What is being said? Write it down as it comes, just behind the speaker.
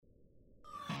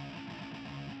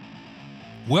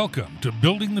Welcome to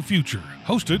Building the Future,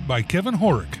 hosted by Kevin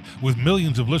Horick. With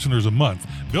millions of listeners a month,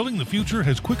 Building the Future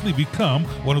has quickly become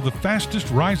one of the fastest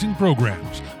rising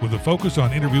programs, with a focus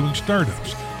on interviewing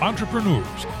startups,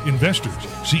 entrepreneurs, investors,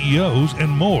 CEOs, and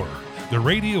more. The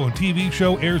radio and TV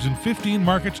show airs in 15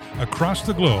 markets across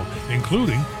the globe,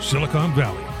 including Silicon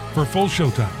Valley. For full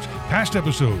showtimes, past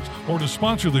episodes, or to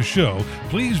sponsor the show,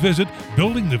 please visit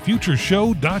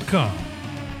buildingthefutureshow.com.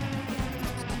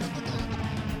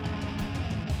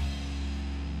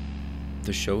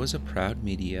 The show is a proud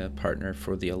media partner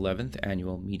for the 11th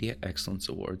Annual Media Excellence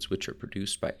Awards, which are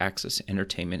produced by Access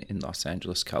Entertainment in Los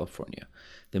Angeles, California.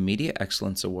 The Media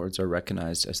Excellence Awards are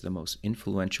recognized as the most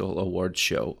influential awards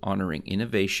show honoring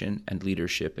innovation and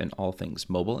leadership in all things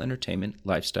mobile entertainment,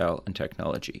 lifestyle, and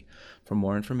technology. For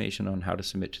more information on how to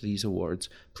submit to these awards,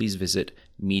 please visit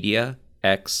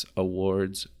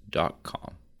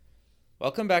MediaXAwards.com.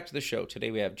 Welcome back to the show. Today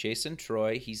we have Jason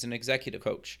Troy. He's an executive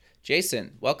coach.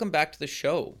 Jason, welcome back to the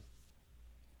show.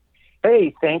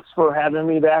 Hey, thanks for having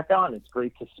me back on. It's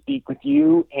great to speak with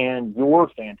you and your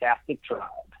fantastic tribe.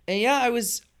 And yeah,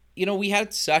 we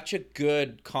had such a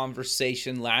good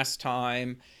conversation last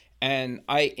time. And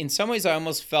in some ways, I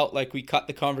almost felt like we cut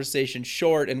the conversation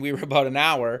short and we were about an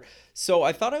hour. So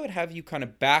I thought I would have you kind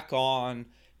of back on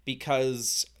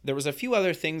because there was a few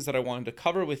other things that I wanted to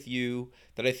cover with you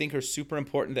that I think are super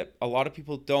important that a lot of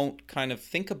people don't kind of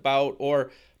think about,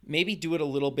 or maybe do it a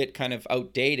little bit kind of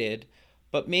outdated.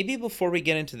 But maybe before we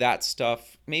get into that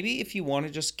stuff, maybe if you want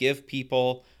to just give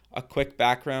people a quick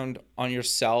background on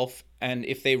yourself, and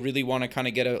if they really want to kind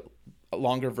of get a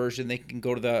longer version, they can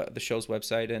go to the show's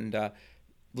website and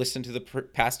listen to the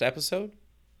past episode.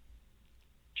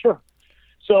 Sure.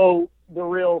 So the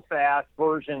real fast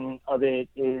version of it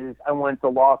is I went to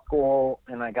law school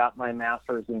and I got my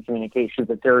master's in communications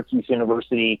at Syracuse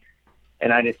University,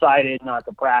 and I decided not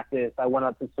to practice. I went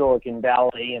up to Silicon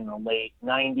Valley in the late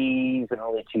 90s and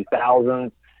early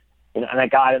 2000s, and I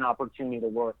got an opportunity to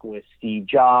work with Steve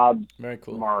Jobs, Very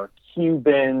cool. Mark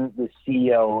Cuban, the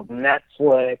CEO of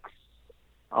Netflix,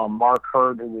 Mark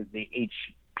Hurd, who was the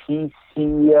HP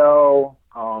CEO,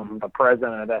 the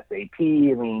president of SAP.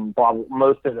 I mean,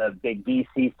 most of the big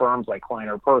VC firms like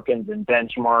Kleiner Perkins and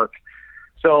Benchmark.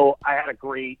 So I had a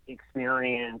great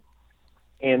experience.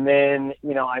 And then,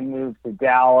 I moved to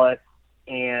Dallas,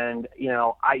 and,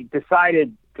 I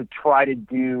decided to try to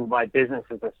do my business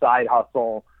as a side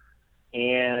hustle.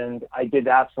 And I did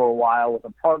that for a while with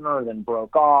a partner, then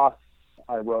broke off.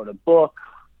 I wrote a book.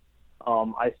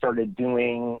 I started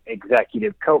doing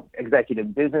executive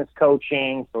business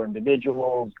coaching for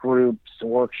individuals, groups,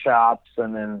 workshops.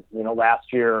 And then,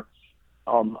 last year,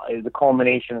 the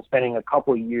culmination of spending a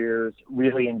couple of years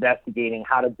really investigating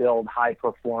how to build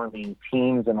high-performing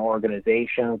teams and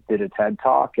organizations, did a TED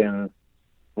Talk, and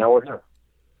now we're here.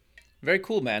 Very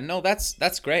cool, man. No,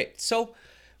 that's great. So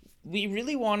we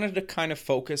really wanted to kind of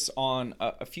focus on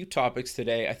a few topics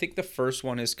today. I think the first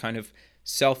one is kind of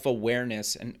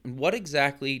self-awareness, and what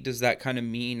exactly does that kind of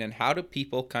mean, and how do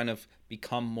people kind of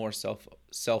become more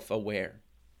self-aware?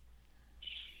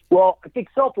 Well, I think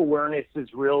self-awareness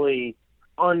is really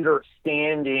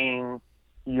understanding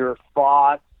your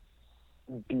thoughts,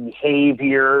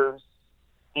 behaviors,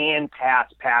 and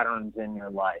past patterns in your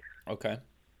life. Okay.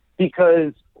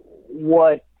 Because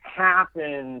what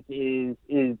happens is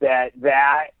that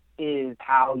is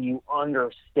how you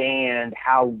understand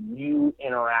how you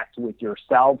interact with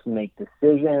yourself, make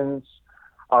decisions,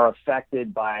 are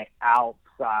affected by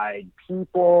outside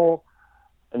people.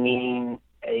 I mean,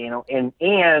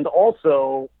 and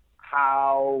also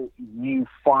how you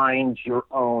find your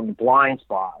own blind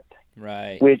spot,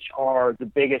 right? Which are the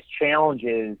biggest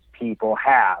challenges people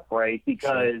have, right?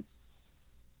 Because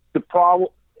the problem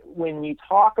when you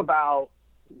talk about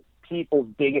people's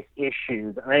biggest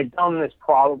issues, and I've done this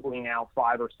probably now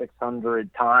 500 or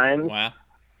 600 times. Wow.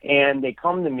 And they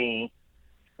come to me,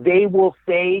 they will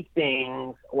say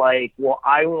things like, well,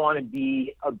 I want to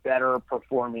be a better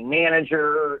performing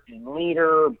manager and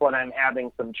leader, but I'm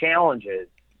having some challenges.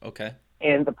 Okay.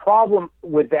 And the problem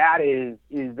with that is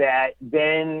that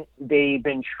then they've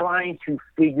been trying to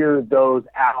figure those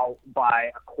out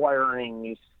by acquiring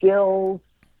new skills.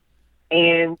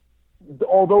 And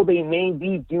although they may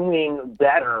be doing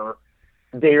better,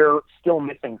 they're still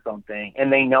missing something,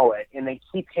 and they know it, and they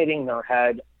keep hitting their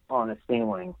head on a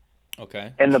ceiling.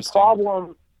 Okay. And the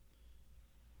problem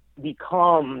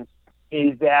becomes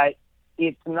is that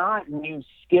it's not new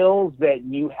skills that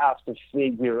you have to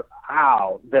figure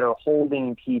out that are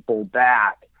holding people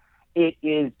back. It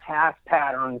is past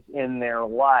patterns in their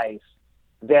life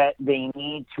that they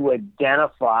need to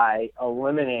identify,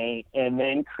 eliminate, and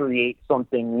then create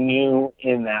something new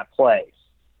in that place.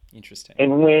 Interesting.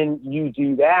 And when you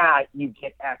do that, you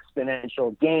get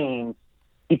exponential gains,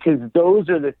 because those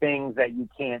are the things that you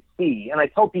can't see. And I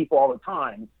tell people all the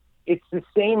time, it's the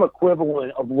same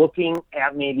equivalent of looking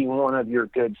at maybe one of your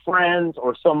good friends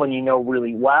or someone you know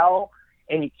really well,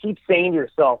 and you keep saying to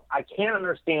yourself, I can't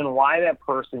understand why that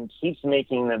person keeps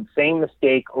making the same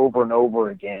mistake over and over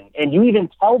again. And you even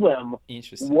tell them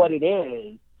what it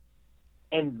is,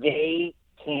 and they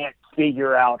can't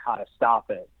figure out how to stop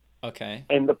it. Okay.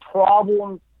 And the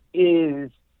problem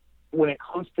is, when it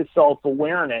comes to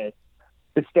self-awareness,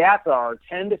 the stats are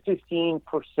 10 to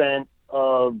 15%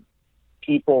 of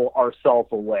people are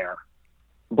self-aware,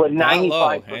 but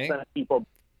 95% of people,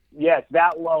 yes,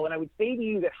 that low. And I would say to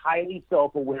you that highly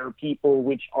self-aware people,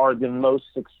 which are the most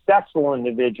successful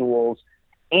individuals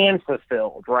and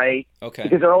fulfilled, right? Okay.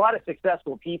 Because there are a lot of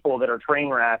successful people that are train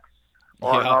wrecks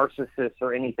or narcissists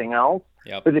or anything else.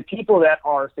 Yep. But the people that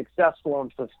are successful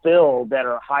and fulfilled, that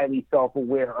are highly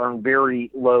self-aware, are in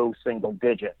very low single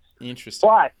digits. Interesting.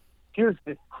 But here's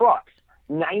the crux.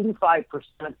 95%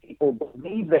 of people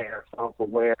believe they're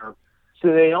self-aware,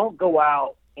 so they don't go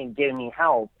out and get any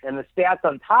help. And the stats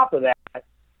on top of that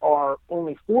are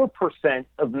only 4%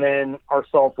 of men are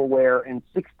self-aware and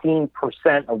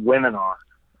 16% of women are.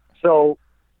 So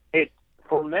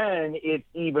for men, it's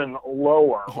even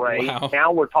lower, right? Wow.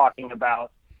 Now we're talking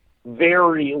about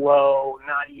very low,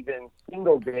 not even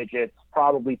single digits,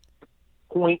 probably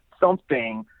point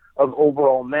something of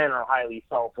overall men are highly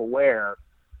self-aware.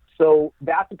 So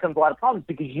that becomes a lot of problems,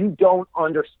 because you don't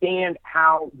understand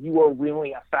how you are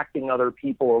really affecting other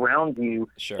people around you.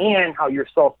 Sure. And how you're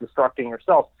self-destructing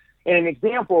yourself. And an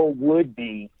example would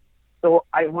be, so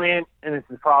I went, and this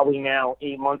is probably now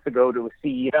 8 months ago, to a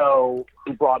CEO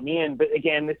who brought me in, but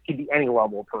again, this could be any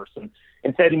level of person,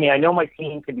 and said to me, I know my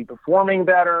team could be performing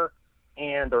better,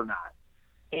 and they're not.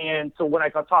 And so when I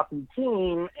got talking to the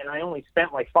team, and I only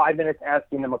spent like 5 minutes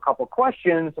asking them a couple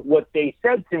questions, what they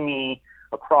said to me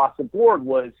across the board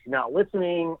was, not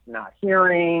listening, not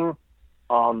hearing,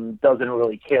 doesn't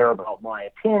really care about my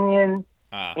opinion.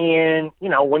 And,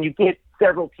 when you get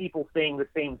several people saying the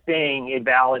same thing, it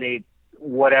validates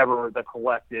whatever the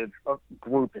collective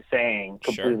group is saying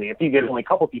completely. Sure. If you get only a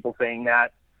couple people saying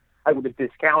that, I would have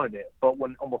discounted it. But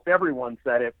when almost everyone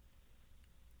said it,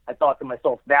 I thought to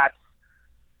myself, that's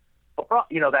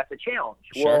a challenge.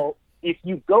 Sure. Well, if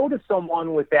you go to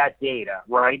someone with that data,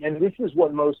 right, and this is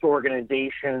what most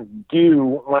organizations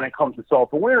do when it comes to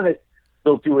self-awareness,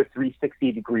 they'll do a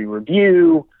 360-degree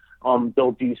review,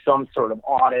 they'll do some sort of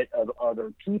audit of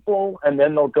other people, and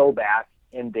then they'll go back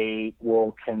and they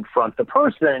will confront the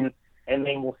person, and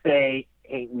they will say,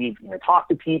 hey, we've talked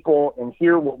to people, and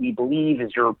here what we believe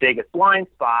is your biggest blind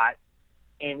spot.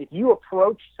 And if you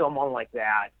approach someone like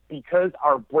that, because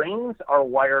our brains are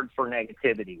wired for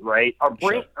negativity, right? Our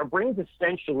brains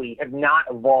essentially have not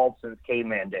evolved since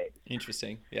caveman days.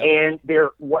 Interesting. Yep. And they're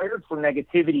wired for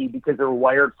negativity because they're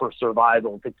wired for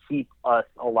survival, to keep us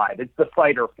alive. It's the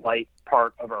fight or flight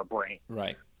part of our brain.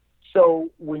 Right. So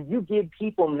when you give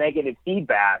people negative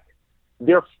feedback,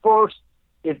 their first,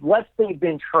 unless they've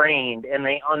been trained and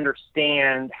they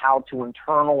understand how to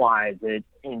internalize it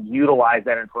and utilize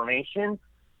that information,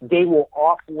 they will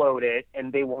offload it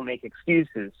and they will make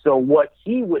excuses. So what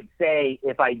he would say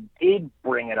if I did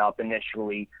bring it up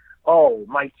initially, oh,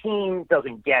 my team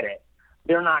doesn't get it.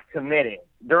 They're not committed.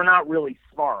 They're not really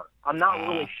smart. I'm not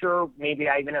really sure maybe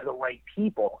I even have the right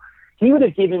people. He would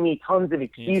have given me tons of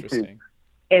excuses.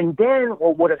 And then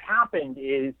what would have happened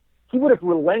is he would have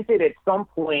relented at some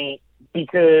point,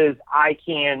 because I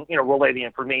can, relay the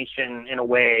information in a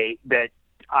way that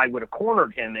I would have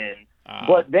cornered him in.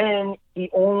 But then he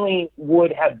only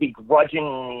would have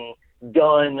begrudgingly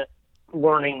done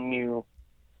learning new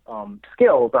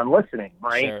skills on listening,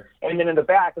 right? Sure. And then in the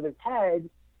back of his head,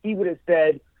 he would have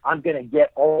said, I'm going to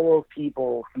get all those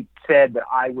people who said that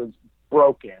I was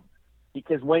broken.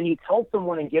 Because when you tell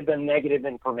someone and give them negative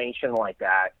information like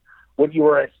that, what you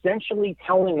are essentially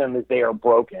telling them is they are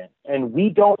broken. And we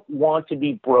don't want to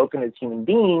be broken as human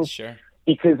beings. Sure.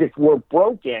 Because if we're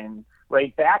broken,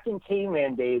 right, back in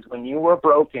caveman days when you were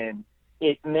broken,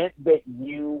 it meant that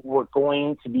you were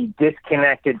going to be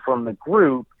disconnected from the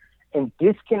group, and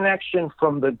disconnection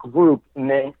from the group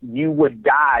meant you would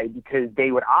die, because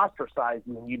they would ostracize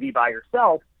you and you'd be by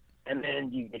yourself, and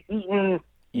then you get eaten,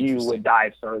 you would die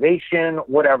of starvation,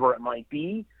 whatever it might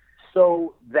be.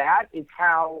 So that is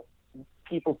how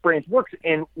people's brains work.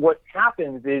 And what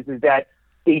happens is that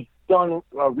they done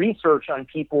research on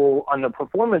people on the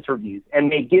performance reviews,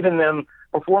 and they've given them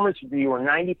performance review where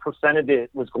 90% of it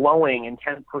was glowing and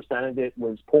 10% of it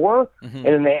was poor. And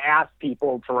then they asked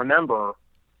people to remember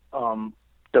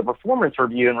the performance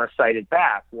review and recite it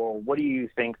back. Well, what do you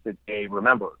think that they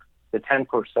remembered? The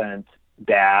 10%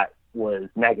 that was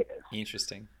negative.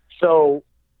 Interesting. So,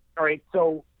 all right,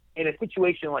 so in a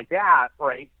situation like that,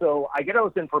 right, so I get all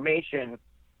this information,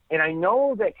 and I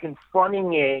know that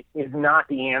confronting it is not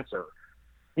the answer,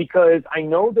 because I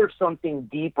know there's something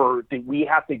deeper that we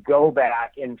have to go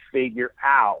back and figure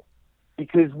out.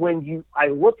 Because when I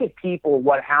look at people,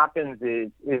 what happens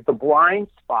is the blind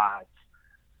spot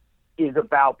is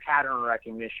about pattern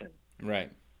recognition. Right.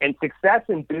 And success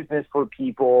in business for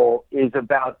people is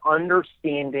about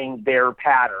understanding their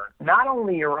pattern, not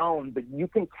only your own, but you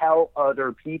can tell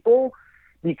other people,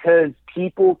 because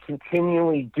people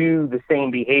continually do the same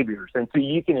behaviors. And so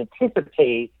you can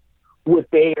anticipate what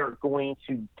they are going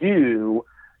to do,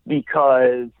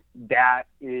 because that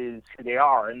is who they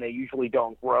are. And they usually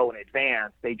don't grow and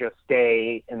advance. They just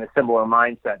stay in a similar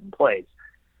mindset in place.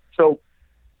 So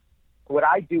what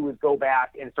I do is go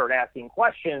back and start asking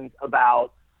questions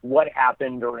about what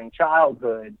happened during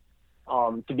childhood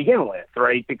to begin with,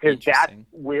 right? Because that's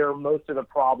where most of the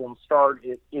problems start.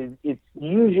 It's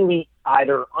usually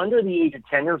either under the age of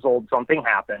 10 years old, something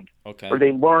happened, or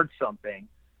they learned something,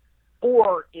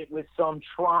 or it was some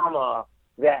trauma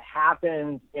that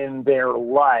happened in their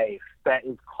life that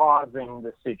is causing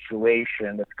the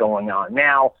situation that's going on.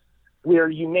 Now, where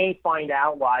you may find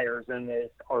outliers in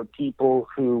this are people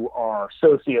who are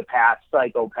sociopaths,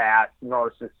 psychopaths,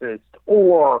 narcissists,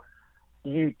 or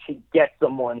you get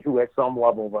someone who has some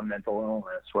level of a mental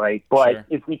illness, right? But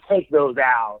if we take those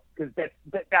out, because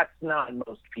that's not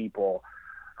most people,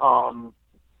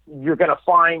 you're going to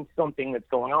find something that's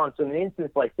going on. So in an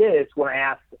instance like this, when I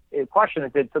asked a question,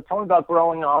 I said, so tell me about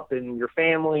growing up in your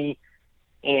family.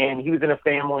 And he was in a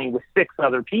family with 6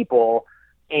 other people.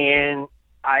 And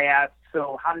I asked,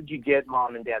 so how did you get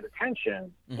mom and dad's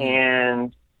attention?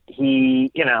 And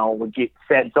he,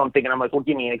 said something, and I'm like, well,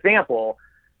 give me an example.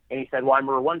 And he said, well, I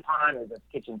remember one time I was at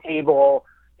the kitchen table,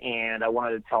 and I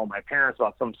wanted to tell my parents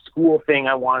about some school thing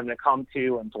I wanted them to come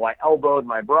to. And so I elbowed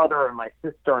my brother and my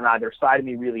sister on either side of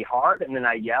me really hard, and then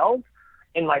I yelled.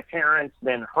 And my parents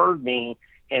then heard me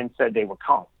and said they would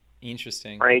come.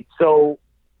 Interesting. Right? So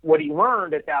what he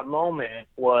learned at that moment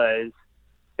was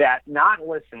that not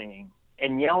listening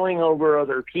and yelling over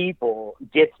other people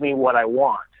gets me what I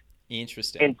want.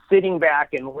 Interesting. And sitting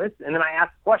back and listen. And then I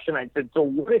asked a question. I said, so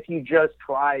what if you just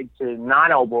tried to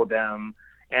not elbow them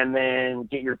and then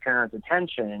get your parents'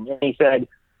 attention? And he said,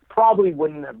 probably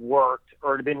wouldn't have worked,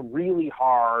 or it'd been really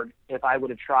hard if I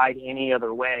would have tried any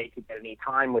other way to get any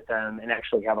time with them and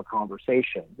actually have a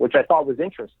conversation, which I thought was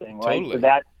interesting, right? Totally. So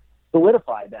that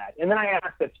solidified that. And then I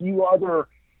asked a few other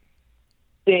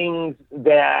things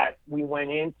that we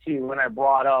went into when I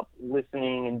brought up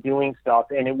listening and doing stuff,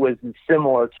 and it was a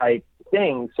similar type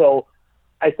thing. So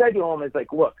I said to him, it's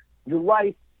like, look, your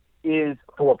life is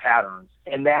full of patterns,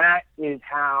 and that is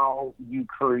how you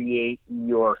create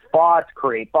your thoughts,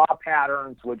 create thought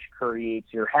patterns, which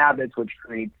creates your habits, which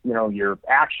creates, your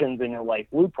actions and your life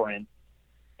blueprint.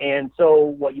 And so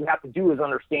what you have to do is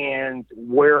understand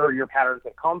where your patterns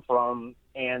have come from,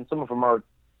 and some of them are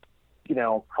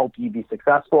help you be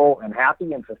successful and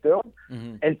happy and fulfilled.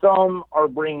 And some are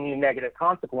bringing you negative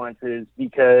consequences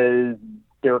because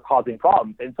they're causing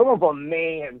problems. And some of them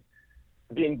may have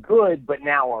been good, but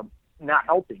now are not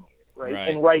helping you, right?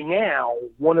 And right now,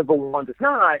 one of the ones that's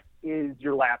not is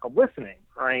your lack of listening,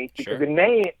 right? Because it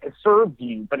may have served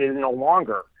you, but it is no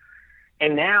longer.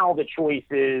 And now the choice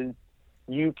is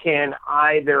you can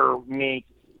either make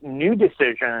new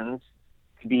decisions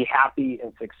to be happy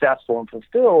and successful and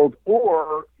fulfilled,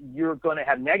 or you're going to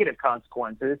have negative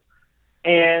consequences.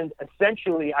 And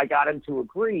essentially, I got him to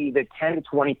agree that 10 to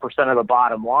 20% of the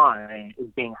bottom line is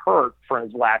being hurt for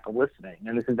his lack of listening.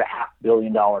 And this is a $500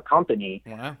 million company.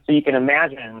 Wow. So you can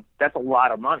imagine that's a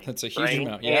lot of money. That's a huge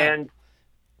amount, yeah. And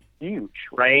huge,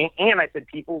 right? And I said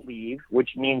people leave,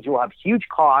 which means you'll have huge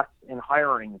costs in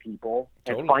hiring people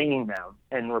and finding them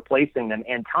and replacing them,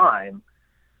 and time.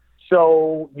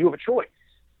 So you have a choice.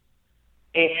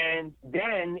 And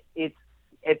then it's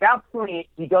at that point,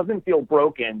 he doesn't feel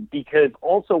broken, because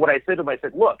also what I said to him, I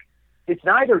said, look, it's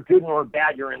neither good nor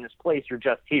bad you're in this place, you're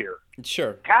just here.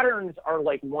 Sure. Patterns are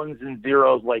like ones and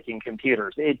zeros, like in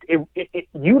computers. You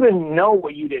didn't know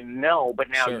what you didn't know, but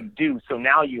now you do, so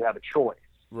now you have a choice.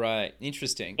 Right.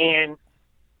 Interesting. And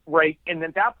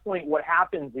at that point, what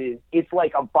happens is it's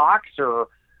like a boxer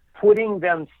putting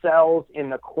themselves in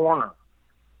the corner.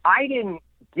 I didn't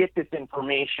get this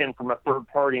information from a third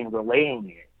party and relaying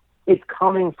it. It's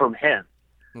coming from him.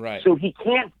 Right. So he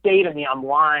can't say to me I'm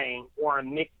lying or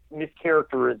I'm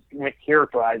mischaracterizing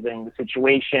the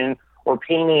situation or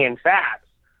painting in facts,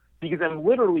 because I'm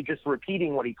literally just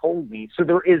repeating what he told me. So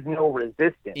there is no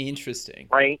resistance. Interesting.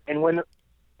 Right. And when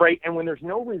there's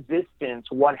no resistance,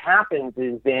 what happens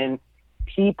is then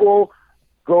people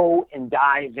go and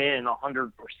dive in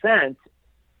 100%.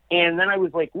 And then I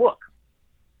was like, look,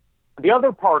 the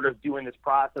other part of doing this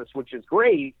process, which is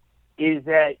great, is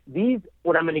that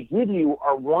what I'm going to give you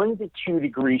are 1 to 2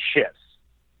 degree shifts.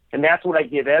 And that's what I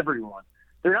give everyone.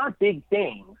 They're not big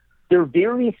things. They're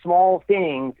very small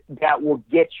things that will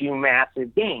get you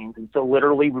massive gains. And so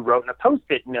literally we wrote in a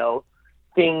Post-it note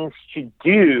things to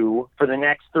do for the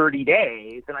next 30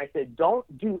 days. And I said, don't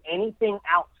do anything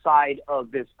outside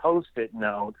of this Post-it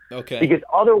note, because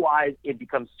otherwise it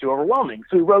becomes too overwhelming.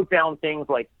 So we wrote down things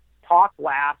like talk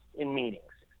last in meetings,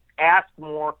 ask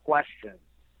more questions,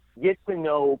 get to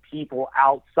know people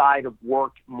outside of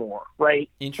work more, right?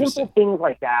 Interesting. Simple things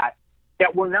like that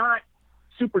were not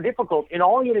super difficult. And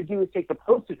all you got to do is take the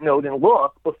Post-it note and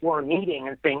look before a meeting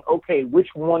and saying, okay,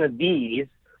 which one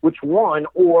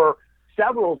or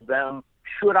several of them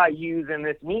should I use in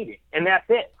this meeting? And that's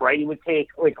it, right? It would take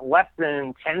like less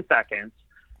than 10 seconds,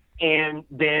 and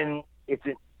then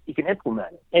you can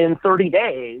implement it. And in 30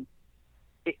 days,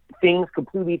 things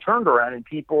completely turned around, and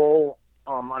people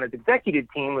on his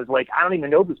executive team was like, I don't even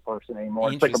know this person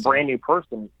anymore. It's like a brand new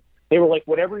person. They were like,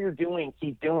 whatever you're doing,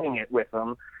 keep doing it with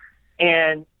them.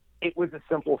 And it was a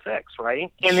simple fix,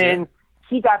 right? And then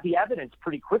he got the evidence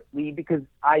pretty quickly, because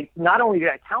not only did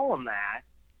I tell him that,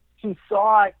 he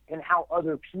saw it in how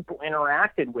other people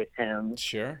interacted with him.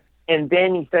 Sure. And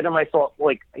then he said to myself,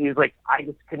 he was like, I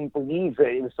just couldn't believe that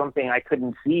it was something I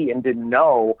couldn't see and didn't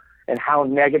know, and how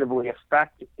negatively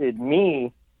affected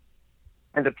me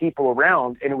and the people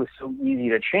around. And it was so easy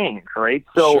to change, right?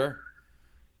 So, sure.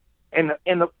 and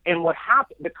what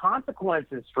happened, the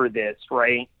consequences for this,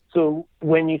 right? So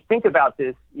when you think about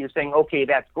this, you're saying, okay,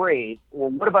 that's great. Well,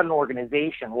 what about an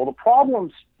organization? Well, the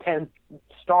problems tend to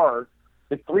start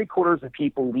that 3/4 of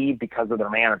people leave because of their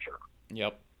manager.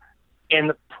 Yep. And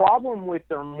the problem with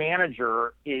their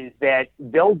manager is that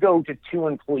they'll go to 2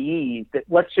 employees that,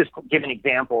 let's just give an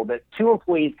example, that 2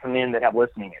 employees come in that have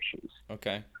listening issues.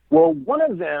 Okay. Well, one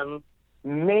of them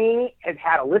may have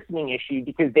had a listening issue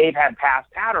because they've had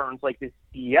past patterns like this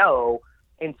CEO.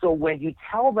 And so when you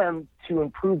tell them to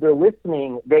improve their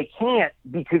listening, they can't,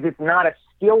 because it's not a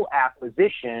skill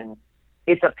acquisition.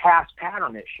 It's a past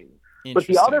pattern issue. But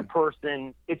the other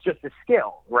person, it's just a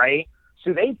skill, right?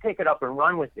 So they pick it up and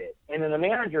run with it. And then the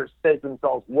manager says to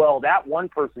themselves, well, that one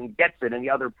person gets it and the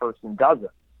other person doesn't.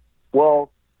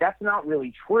 Well, that's not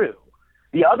really true.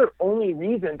 The only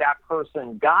reason that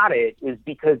person got it is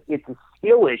because it's a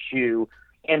skill issue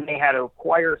and they had to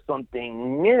acquire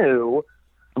something new,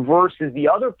 versus the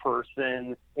other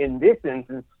person, in this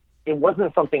instance, it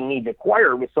wasn't something they needed to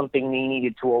acquire, it was something they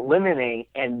needed to eliminate,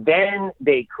 and then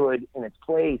they could, in its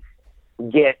place,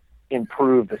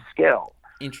 improve the skill.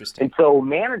 Interesting. And so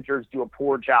managers do a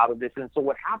poor job of this. And so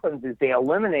what happens is they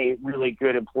eliminate really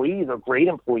good employees or great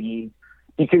employees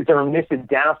because they're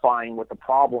misidentifying what the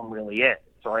problem really is,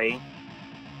 right?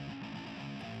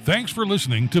 Thanks for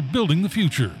listening to Building the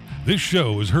Future. This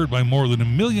show is heard by more than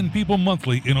 1 million people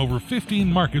monthly in over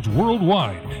 15 markets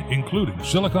worldwide, including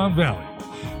Silicon Valley.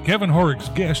 Kevin Horick's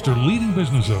guests are leading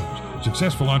business owners,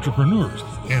 successful entrepreneurs,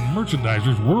 and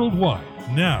merchandisers worldwide.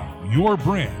 Now, your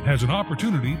brand has an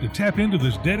opportunity to tap into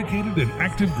this dedicated and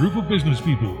active group of business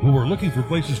people who are looking for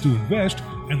places to invest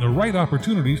and the right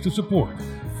opportunities to support.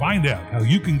 Find out how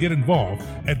you can get involved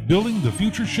at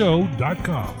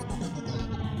buildingthefutureshow.com.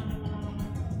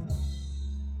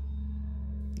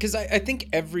 Because I think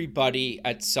everybody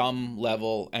at some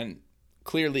level, and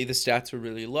clearly the stats are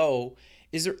really low,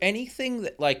 is there anything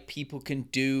that like people can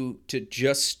do to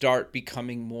just start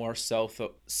becoming more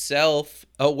self-aware,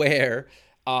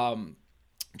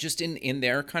 just in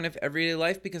their kind of everyday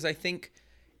life? Because I think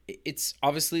it's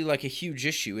obviously like a huge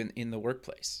issue in the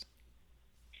workplace.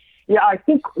 Yeah, I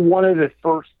think one of the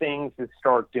first things to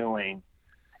start doing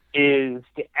is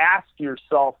to ask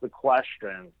yourself the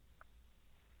question,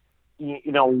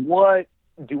 what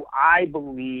do I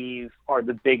believe are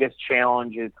the biggest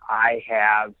challenges I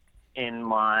have in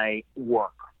my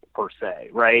work, per se,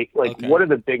 right? Like, okay. What are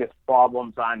the biggest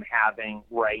problems I'm having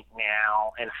right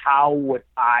now, and how would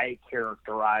I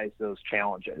characterize those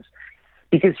challenges?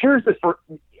 Because here's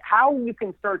how you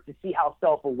can start to see how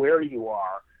self-aware you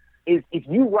are is if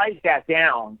you write that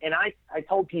down. And I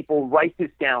told people, write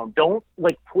this down. Don't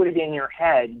put it in your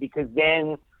head, because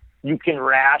then you can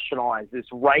rationalize this.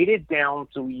 Write it down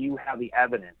so you have the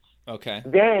evidence. Okay.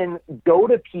 Then go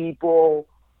to people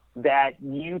that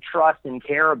you trust and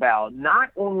care about,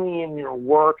 not only in your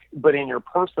work, but in your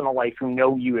personal life, who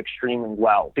know you extremely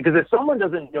well. Because if someone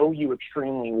doesn't know you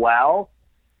extremely well,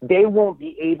 they won't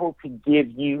be able to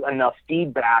give you enough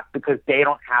feedback because they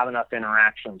don't have enough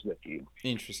interactions with you.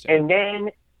 Interesting. And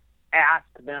then ask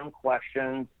them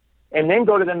questions, and then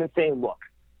go to them and say, look,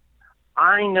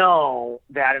 I know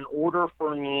that in order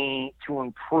for me to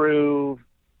improve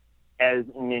as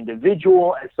an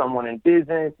individual, as someone in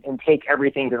business, and take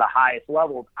everything to the highest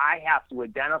levels, I have to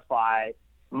identify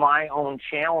my own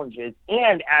challenges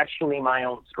and actually my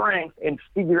own strengths and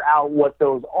figure out what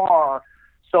those are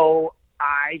so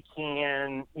I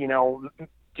can,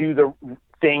 do the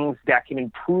things that can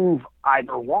improve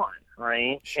either one,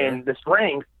 right? Sure. And the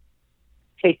strengths,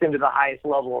 take them to the highest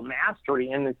level of mastery,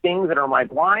 and the things that are my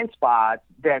blind spots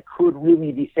that could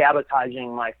really be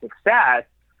sabotaging my success,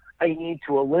 I need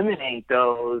to eliminate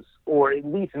those or at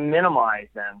least minimize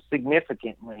them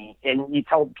significantly. And you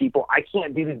tell people, I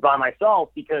can't do this by myself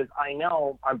because I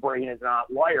know my brain is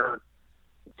not wired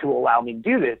to allow me to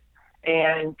do this.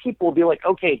 And people will be like,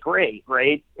 okay, great,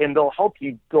 right? And they'll help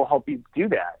you do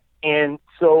that. And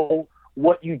so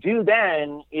what you do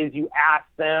then is you ask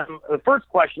them, the first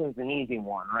question is an easy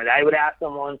one, right? I would ask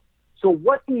someone, so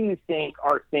what do you think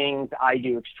are things I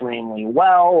do extremely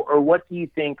well, or what do you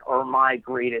think are my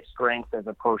greatest strengths as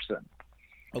a person?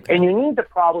 Okay. And you need to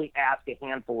probably ask a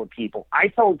handful of people. I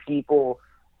tell people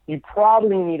you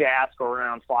probably need to ask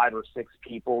around 5 or 6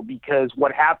 people, because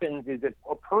what happens is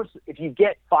if you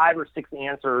get 5 or 6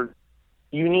 answers,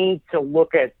 you need to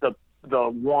look at the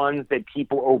ones that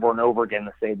people over and over again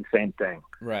that say the same thing.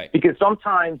 Right. Because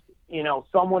sometimes,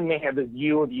 someone may have a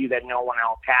view of you that no one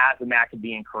else has, and that could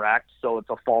be incorrect. So it's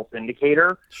a false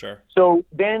indicator. Sure. So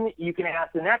then you can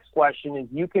ask the next question is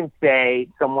you can say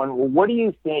someone, well, what do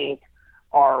you think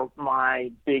are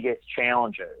my biggest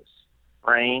challenges?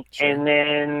 Right. Sure. And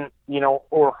then,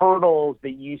 or hurdles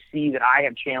that you see that I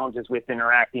have challenges with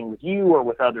interacting with you or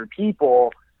with other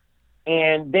people.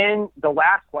 And then the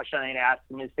last question I'd ask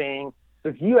them is saying, so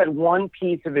if you had one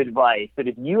piece of advice that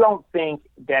if you don't think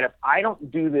that if I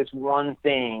don't do this one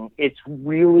thing, it's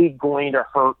really going to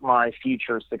hurt my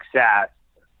future success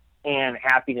and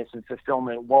happiness and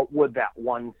fulfillment, what would that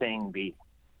one thing be?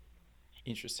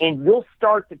 Interesting. And you'll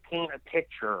start to paint a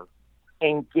picture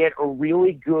and get a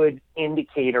really good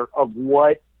indicator of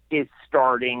what is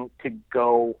starting to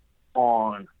go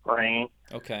on, right?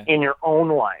 Okay. In your own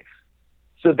life.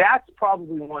 So that's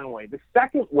probably one way. The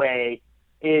second way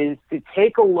is to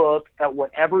take a look at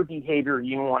whatever behavior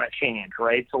you want to change,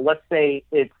 right? So let's say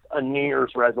it's a New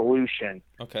Year's resolution.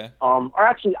 Okay. Or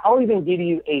actually, I'll even give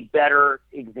you a better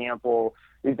example,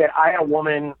 is that I had a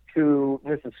woman who,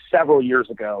 this is several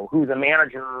years ago, who's a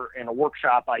manager in a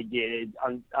workshop I did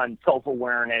on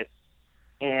self-awareness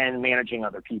and managing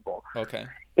other people. Okay.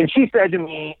 And she said to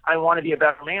me, I want to be a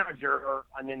better manager.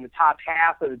 I'm in the top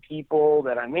half of the people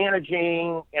that I'm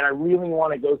managing, and I really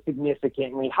want to go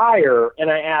significantly higher.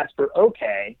 And I asked her,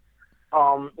 okay,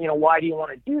 why do you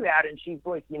want to do that? And she's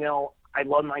like, I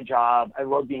love my job. I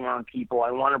love being around people.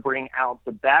 I want to bring out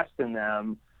the best in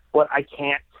them, but I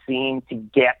can't seem to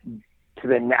get to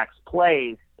the next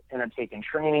place. And I've taken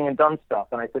training and done stuff.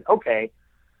 And I said, okay.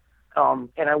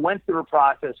 And I went through a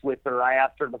process with her. I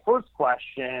asked her, the first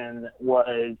question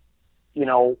was,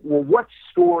 well, what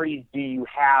stories do you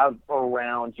have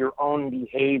around your own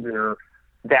behavior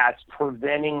that's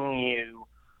preventing you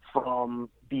from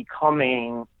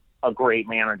becoming a great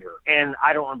manager? And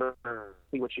I don't remember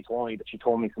what she told me, but she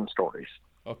told me some stories.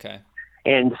 Okay.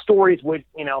 And the stories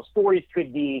stories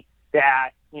could be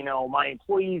that, my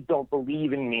employees don't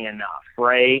believe in me enough,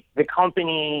 right? The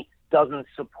company doesn't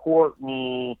support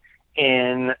me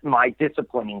in my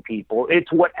disciplining people.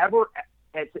 It's whatever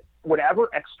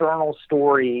external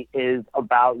story is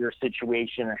about your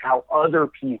situation and how other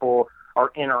people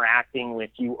are interacting with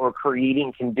you or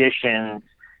creating conditions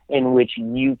in which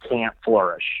you can't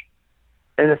flourish.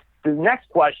 And the next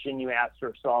question you ask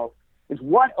yourself is,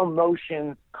 what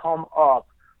emotions come up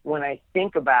when I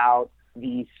think about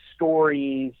these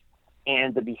stories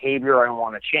and the behavior I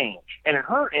want to change? And in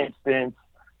her instance,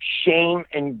 shame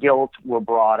and guilt were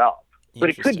brought up,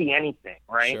 but it could be anything,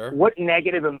 right? Sure. What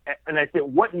negative emotions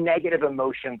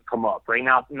come up, right?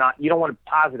 Not you don't want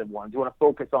positive ones. You want to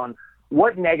focus on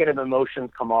what negative emotions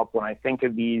come up when I think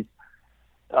of these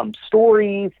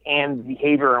stories and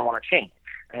behavior I want to change.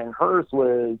 And hers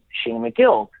was shame and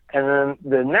guilt. And then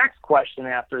the next question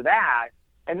after that,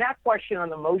 and that question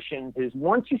on emotions is,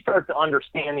 once you start to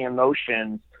understand the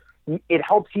emotions, it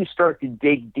helps you start to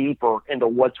dig deeper into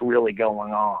what's really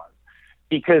going on,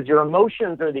 because your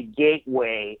emotions are the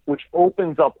gateway, which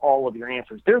opens up all of your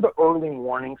answers. They're the early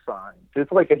warning signs.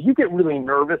 It's like if you get really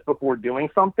nervous before doing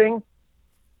something,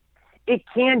 it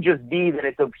can just be that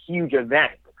it's a huge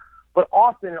event, but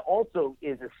often it also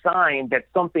is a sign that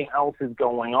something else is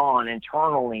going on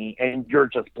internally and you're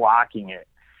just blocking it.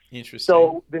 Interesting.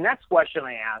 So the next question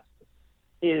I asked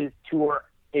is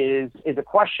a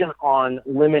question on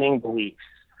limiting beliefs.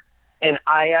 And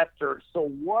I asked her, so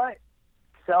what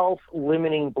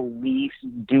self-limiting beliefs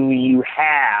do you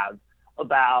have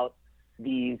about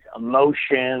these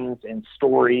emotions and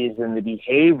stories and the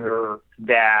behavior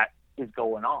that is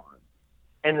going on?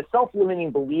 And the self-limiting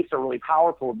beliefs are really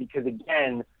powerful because,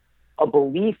 again, a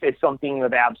belief is something you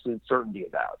have absolute certainty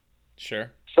about.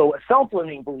 Sure. So a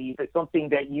self-limiting belief is something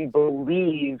that you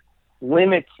believe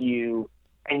limits you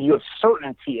and you have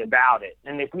certainty about it.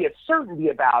 And if we have certainty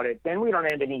about it, then we don't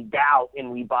have any doubt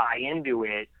and we buy into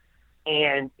it,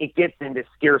 and it gets into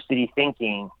scarcity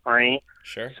thinking, right?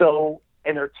 Sure. So,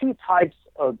 and there are two types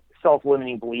of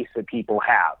self-limiting beliefs that people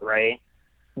have, right?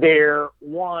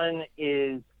 One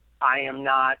is, I am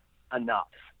not enough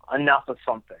of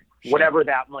something, Sure. Whatever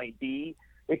that might be.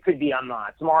 It could be I'm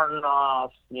not smart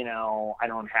enough, I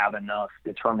don't have enough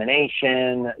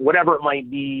determination, whatever it might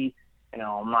be,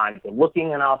 I'm not good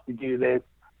looking enough to do this.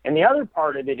 And the other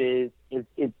part of it is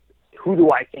who do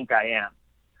I think I am?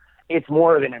 It's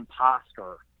more of an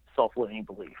imposter self-limiting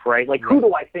belief, right? Like, who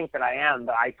do I think that I am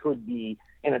that I could be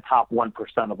in the top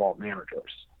 1% of all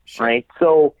managers, Sure. right?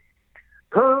 So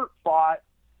her thought,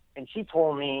 and she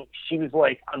told me, she was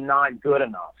like, I'm not good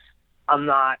enough. I'm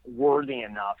not worthy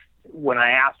enough. When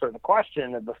I asked her the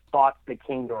question, of the thoughts that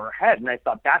came to her head, and I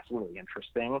thought that's really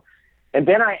interesting. And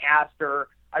then I asked her,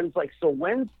 I was like, so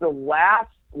when's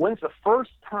the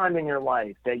first time in your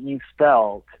life that you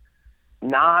felt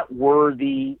not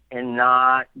worthy and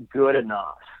not good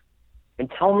enough? And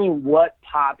tell me what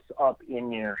pops up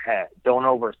in your head. Don't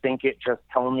overthink it. Just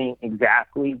tell me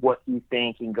exactly what you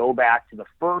think and go back to the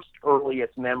first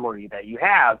earliest memory that you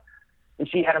have. And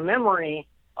she had a memory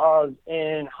of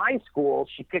in high school,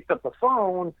 she picked up the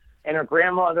phone and her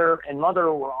grandmother and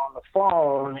mother were on the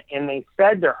phone, and they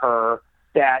said to her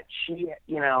that she,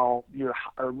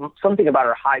 or something about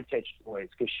her high-pitched voice,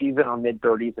 because she's in her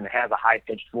mid-30s and has a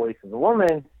high-pitched voice as a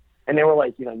woman. And they were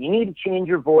like, you need to change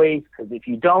your voice, because if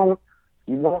you don't,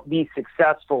 you won't be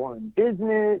successful in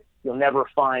business. You'll never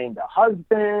find a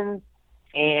husband,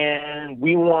 and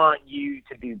we want you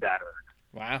to do better.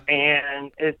 Wow.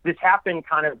 And this happened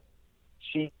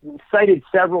she cited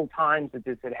several times that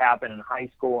this had happened in high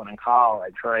school and in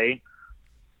college, right?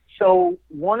 So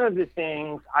one of the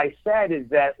things I said is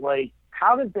that,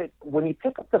 how does it, when you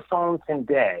pick up the phone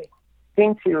today,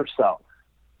 think to yourself,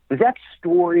 does that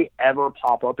story ever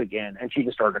pop up again? And she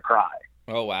just started to cry.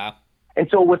 Oh, wow. And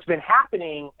so what's been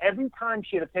happening, every time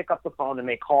she had to pick up the phone to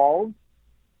make calls,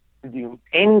 to do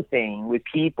anything with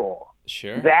people,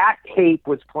 Sure. that tape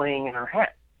was playing in her head.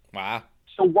 Wow.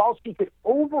 So while she could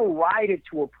override it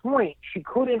to a point, she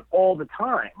couldn't all the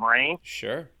time, right?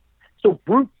 Sure. So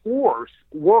brute force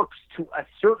works to a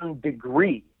certain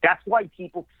degree. That's why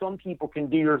some people can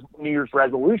do New Year's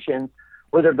resolutions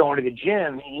where they're going to the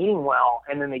gym and eating well,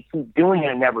 and then they keep doing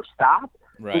it and never stop.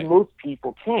 Right. But most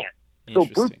people can't. So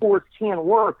brute force can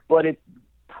work, but it's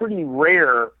pretty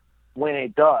rare when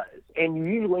it does. And you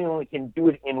usually only can do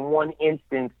it in one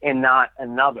instance and not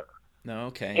another. No,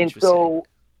 okay. And so,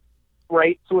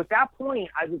 right, so at that point,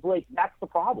 I was like, that's the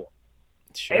problem.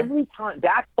 Sure. Every time,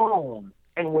 that phone,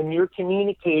 and when you're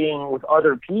communicating with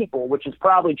other people, which is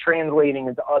probably translating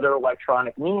into other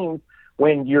electronic means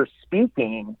when you're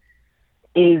speaking,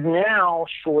 is now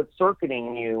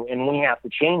short-circuiting you, and we have to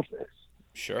change this.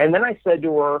 Sure. And then I said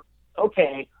to her,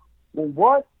 okay, well,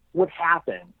 what would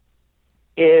happen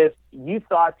if you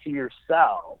thought to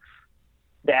yourself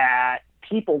that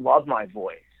people love my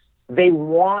voice? They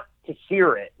want to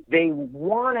hear it. They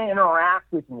want to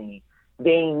interact with me.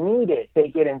 They need it. They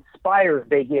get inspired.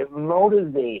 They get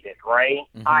motivated, right?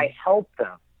 Mm-hmm. I help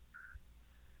them.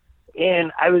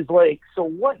 And I was like, so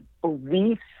what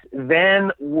beliefs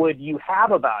then would you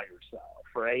have about yourself,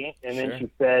 right? And Sure. then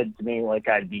she said to me,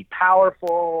 I'd be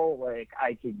powerful,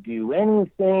 I could do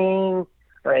anything,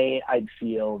 right? I'd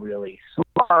feel really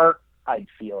smart. I'd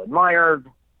feel admired.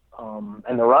 And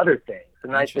there were other things.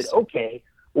 And I said, okay,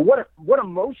 well, what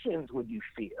emotions would you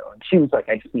feel? And she was like,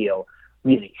 I feel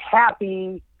really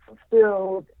happy,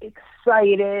 fulfilled,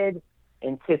 excited,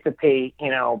 anticipate,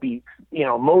 be,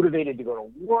 motivated to go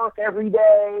to work every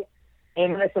day.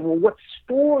 And then I said, well, what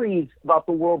stories about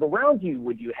the world around you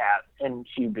would you have? And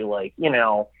she'd be like,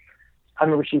 I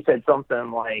remember she said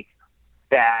something like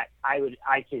that I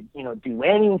could, do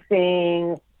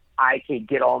anything. I could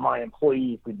get all my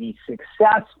employees to be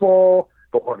successful.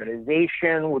 The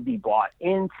organization would be bought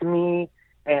into me.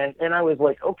 And I was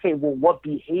like, okay, well, what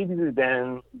behavior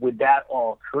then would that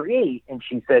all create? And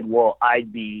she said, well,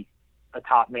 I'd be a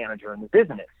top manager in the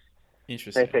business.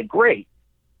 Interesting. And I said, great.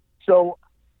 So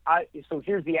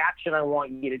here's the action I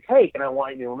want you to take, and I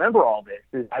want you to remember all this,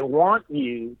 is I want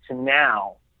you to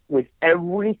now, with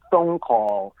every phone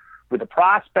call with a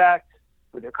prospect,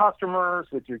 with your customers,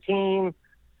 with your team,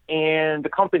 and the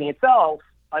company itself,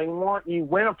 I want you,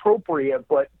 when appropriate,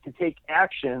 but to take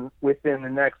action within the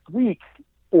next week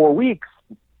or weeks,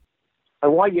 I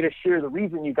want you to share the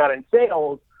reason you got in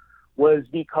sales was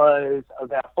because of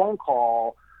that phone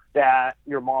call that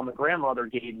your mom and grandmother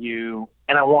gave you,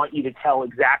 and I want you to tell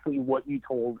exactly what you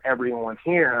told everyone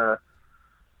here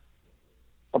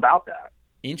about that.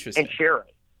 Interesting. And share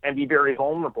it and be very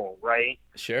vulnerable, right?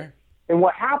 Sure. And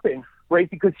what happened, right?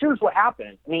 Because here's what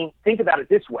happened. I mean, think about it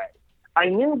this way. I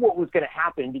knew what was going to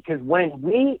happen because when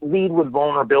we lead with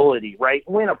vulnerability, right,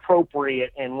 when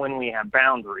appropriate and when we have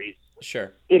boundaries,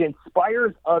 sure, it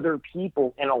inspires other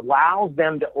people and allows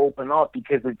them to open up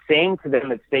because it's saying to them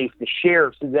it's safe to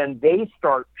share. So then they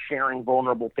start sharing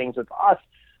vulnerable things with us,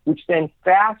 which then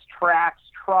fast tracks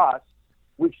trust,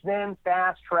 which then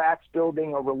fast tracks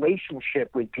building a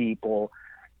relationship with people.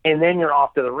 And then you're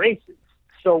off to the races.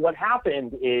 So what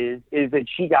happened is that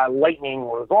she got lightning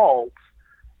results.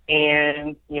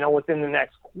 And, within the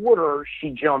next quarter,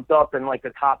 she jumped up in like the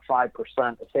top 5%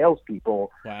 of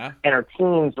salespeople. Wow. And her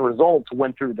team's results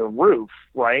went through the roof,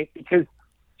 right? Because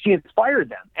she inspired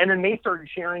them. And then they started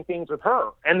sharing things with her.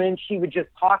 And then she would just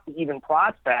talk to even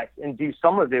prospects and do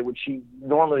some of it, which she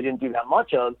normally didn't do that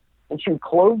much of. And she would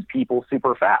close people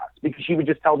super fast because she would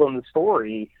just tell them the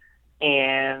story.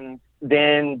 And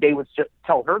then they would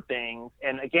tell her things.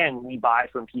 And again, we buy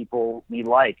from people we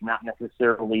like, not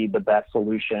necessarily the best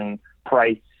solution,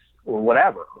 price, or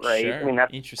whatever, right? Sure. I mean,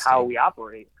 that's how we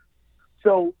operate.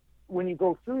 So when you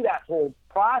go through that whole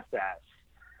process,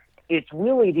 it's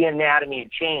really the anatomy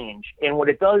of change. And what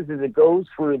it does is it goes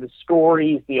through the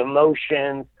stories, the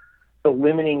emotions, the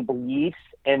limiting beliefs,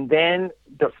 and then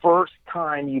the first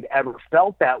time you've ever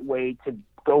felt that way, to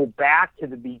go back to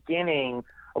the beginning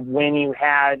of when you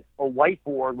had a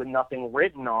whiteboard with nothing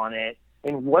written on it,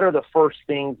 and what are the first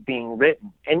things being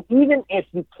written. And even if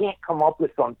you can't come up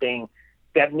with something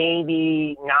that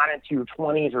maybe not into your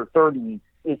 20s or 30s,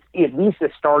 it's at least a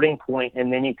starting point,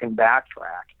 and then you can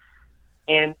backtrack.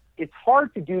 And it's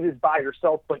hard to do this by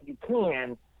yourself, but you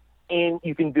can, and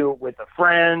you can do it with a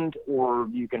friend, or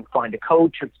you can find a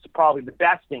coach. It's probably the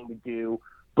best thing to do.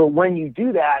 But when you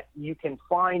do that, you can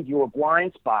find your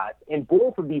blind spots. And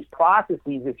both of these processes,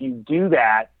 if you do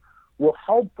that, will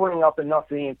help bring up enough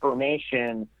of the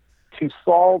information to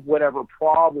solve whatever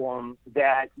problem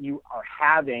that you are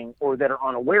having or that are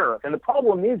unaware of. And the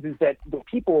problem is that the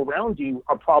people around you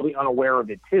are probably unaware of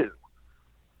it too,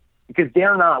 because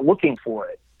they're not looking for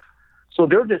it. So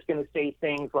they're just going to say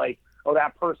things like, oh,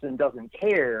 that person doesn't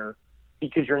care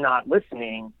because you're not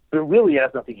listening, but it really has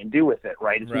nothing to do with it,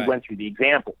 right? As we went through the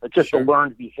example. It's just a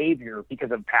learned behavior because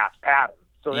of past patterns.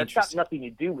 So that's got nothing to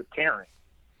do with caring.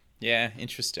 Yeah,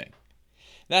 interesting.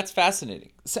 That's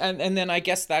fascinating. So, and then I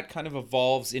guess that kind of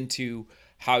evolves into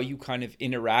how you kind of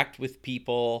interact with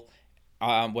people,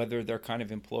 whether they're kind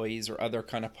of employees or other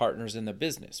kind of partners in the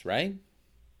business, right?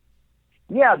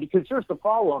 Yeah, because here's the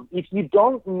problem. If you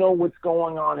don't know what's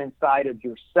going on inside of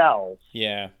yourself,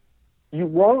 you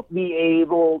won't be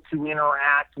able to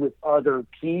interact with other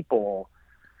people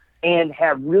and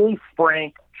have really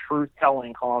frank,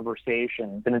 truth-telling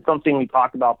conversations. And it's something we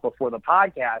talked about before the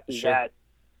podcast is that,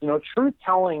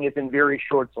 truth-telling is in very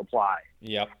short supply.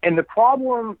 Yep. And the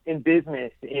problem in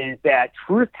business is that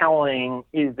truth-telling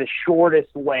is the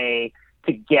shortest way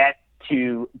to get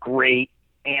to great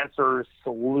answers,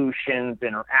 solutions,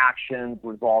 interactions,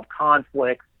 resolve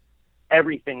conflicts,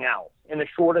 everything else in the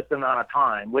shortest amount of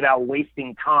time without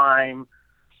wasting time,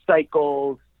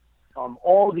 cycles,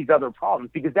 all these other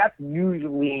problems, because that's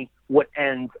usually what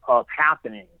ends up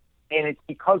happening. And it's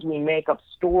because we make up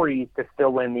stories to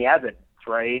fill in the evidence,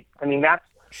 right? I mean, that's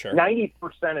 90%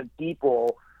 of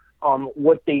people,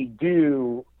 what they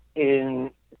do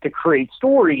to create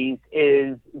stories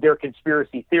is they're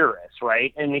conspiracy theorists,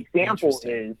 right? An example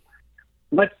is,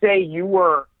 let's say you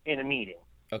were in a meeting.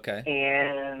 Okay.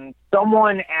 And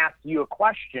someone asked you a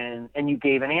question and you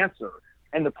gave an answer.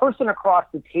 And the person across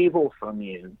the table from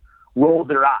you rolled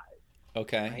their eyes.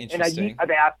 Okay, interesting. And I've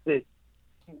asked this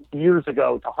years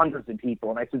ago to hundreds of people.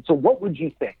 And I said, so what would you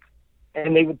think?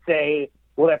 And they would say,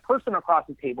 Well, that person across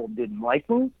the table didn't like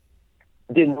me,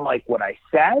 didn't like what I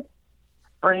said,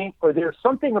 right? Or there's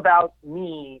something about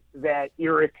me that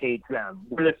irritates them.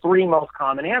 Were the three most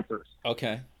common answers.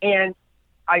 Okay. And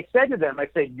I said to them, I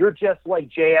said, you're just like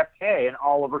JFK, an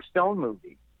Oliver Stone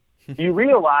movie. You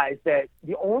realize that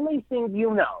the only thing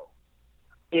you know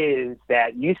is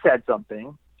that you said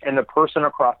something and the person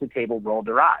across the table rolled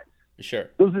their eyes. Sure.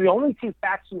 Those are the only two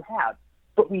facts you have.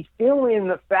 But we fill in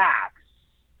the facts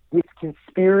with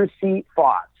conspiracy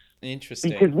thoughts.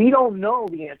 Interesting. Because we don't know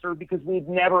the answer because we've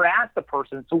never asked the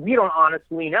person, so we don't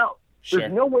honestly know. Sure.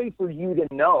 There's no way for you to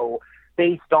know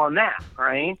based on that,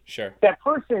 right? Sure. That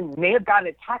person may have gotten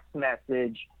a text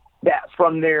message that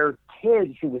from their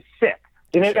kid who was sick.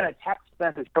 They may have gotten a text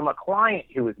message from a client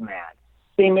who was mad.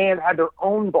 They may have had their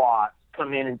own boss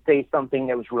come in and say something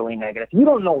that was really negative. You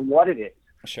don't know what it is.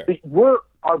 Sure.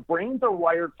 Our brains are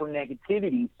wired for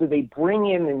negativity, so they bring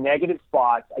in the negative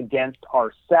spots against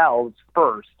ourselves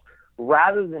first,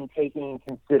 rather than taking in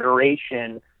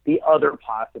consideration the other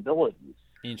possibilities.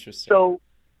 Interesting. So,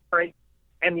 right,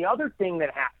 and the other thing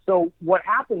that so what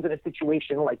happens in a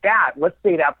situation like that, let's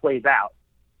say that plays out,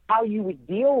 how you would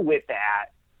deal with that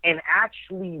and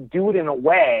actually do it in a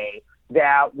way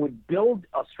that would build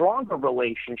a stronger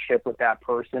relationship with that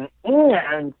person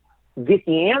and get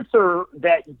the answer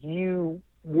that you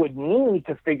would need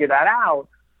to figure that out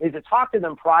is to talk to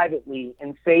them privately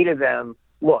and say to them,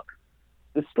 look,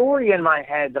 the story in my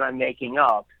head that I'm making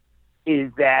up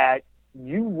is that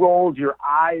you rolled your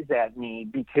eyes at me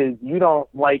because you don't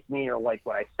like me or like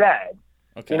what I said.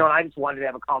 Okay. And I just wanted to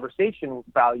have a conversation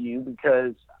about you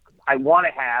because I want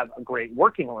to have a great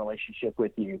working relationship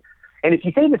with you. And if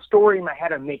you say the story in my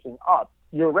head I'm making up,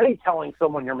 you're already telling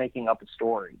someone you're making up a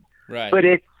story. Right. But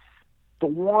it's the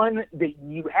one that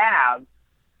you have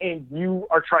and you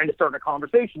are trying to start a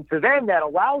conversation. So then that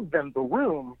allows them the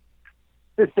room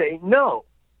to say, no,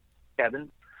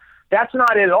 Kevin, that's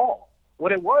not it at all.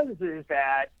 What it was is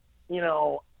that,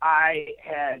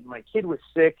 my kid was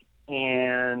sick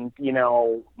and,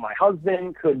 my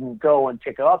husband couldn't go and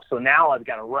pick up. So now I've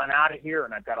got to run out of here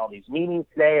and I've got all these meetings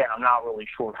today and I'm not really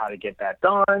sure how to get that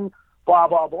done, blah,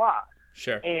 blah, blah.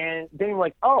 Sure. And then you're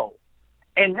like, oh,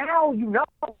 and now you know.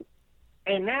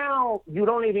 And now you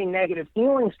don't have any negative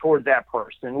feelings towards that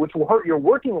person, which will hurt your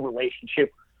working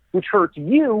relationship, which hurts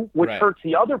you, which hurts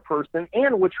the other person,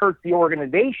 and which hurts the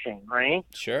organization, right?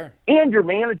 Sure. And your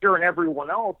manager and everyone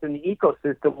else in the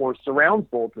ecosystem or surrounds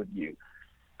both of you.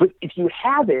 But if you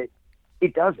have it,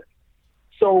 it doesn't.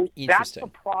 So that's the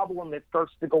problem that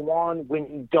starts to go on when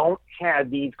you don't have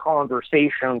these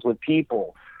conversations with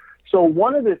people. So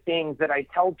one of the things that I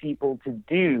tell people to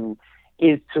do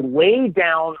is to lay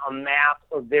down a map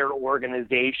of their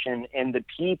organization and the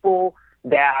people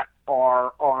that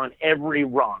are on every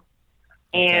rung.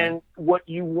 Okay. And what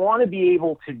you want to be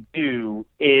able to do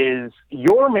is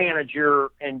your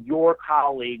manager and your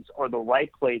colleagues are the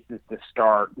right places to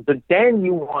start, but then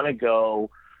you want to go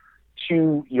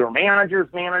to your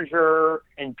manager's manager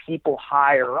and people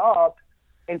higher up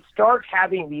and start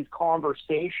having these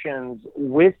conversations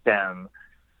with them.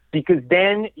 Because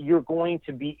then you're going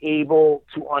to be able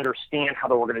to understand how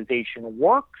the organization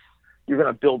works. You're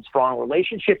going to build strong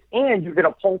relationships, and you're going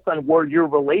to pulse on where your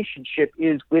relationship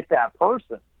is with that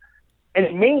person. And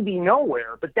it may be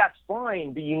nowhere, but that's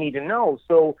fine, but you need to know.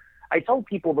 So I tell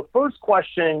people the first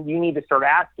question you need to start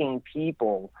asking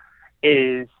people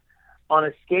is, on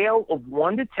a scale of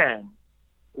 1 to 10,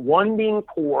 1 being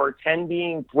poor, 10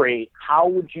 being great, how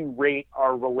would you rate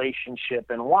our relationship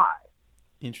and why?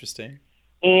 Interesting.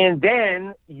 And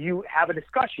then you have a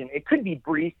discussion. It could be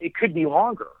brief. It could be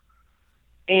longer.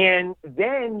 And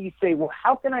then you say, well,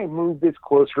 how can I move this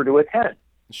closer to a 10?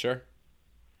 Sure.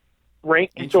 Right?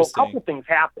 And so a couple things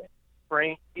happen,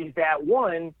 right? Is that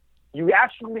one, you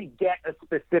actually get a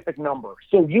specific number.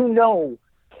 So you know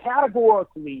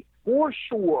categorically for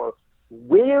sure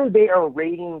where they are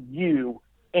rating you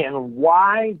and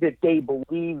why that they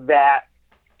believe that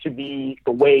to be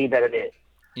the way that it is.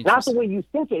 Not the way you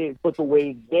think it is, but the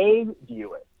way they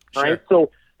view it, right? Sure.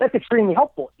 So that's extremely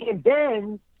helpful. And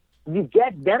then you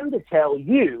get them to tell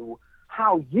you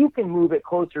how you can move it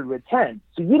closer to a 10.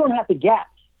 So you don't have to guess.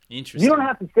 Interesting. You don't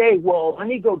have to say, well, let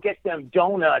me go get them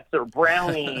donuts or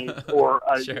brownies or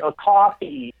a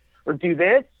coffee or do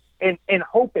this and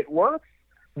hope it works.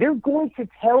 They're going to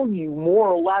tell you more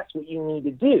or less what you need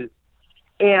to do.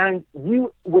 And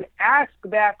you would ask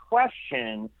that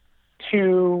question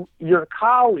to your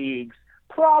colleagues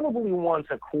probably once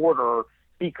a quarter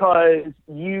because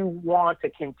you want to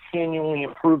continually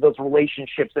improve those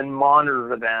relationships and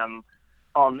monitor them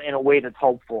in a way that's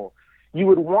helpful. you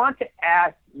would want to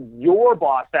ask your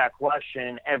boss that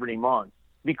question every month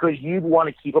because you'd want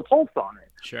to keep a pulse on it.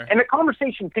 Sure. And the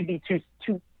conversation could be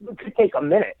could take a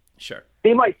minute. Sure.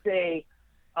 They might say,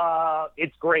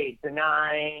 it's great, it's a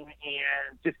 9,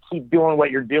 and just keep doing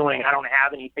what you're doing. I don't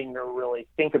have anything to really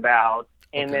think about.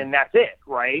 And then that's it,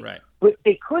 right? Right. But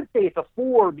they could say it's a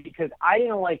 4 because I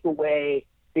didn't like the way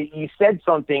that you said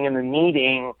something in the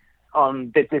meeting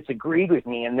that disagreed with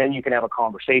me, and then you can have a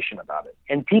conversation about it.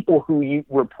 And people who you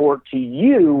report to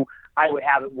you, I would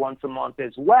have it once a month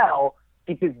as well,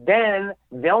 because then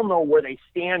they'll know where they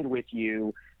stand with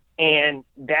you, and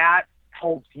that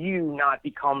helps you not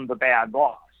become the bad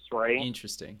boss, right?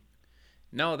 Interesting.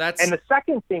 No, that's... And the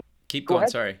second thing... Keep going,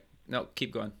 sorry. No,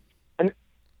 keep going.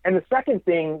 And the second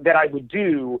thing that I would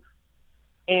do,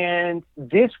 and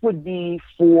this would be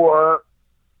for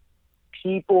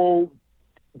people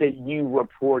that you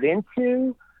report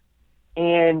into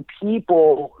and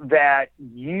people that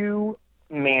you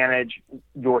manage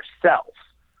yourself.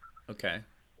 Okay.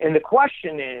 And the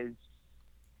question is,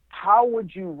 how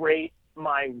would you rate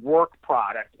my work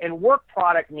product? And work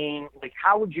product means, like,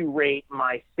 how would you rate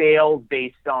my sales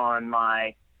based on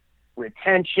my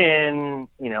retention,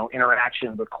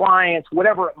 interaction with clients,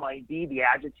 whatever it might be, the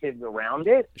adjectives around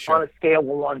it, Sure. on a scale of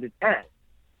 1 to 10.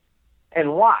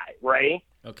 And why, right?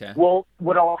 Okay. Well,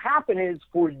 what'll happen is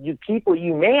for you people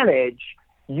you manage,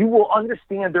 you will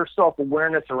understand their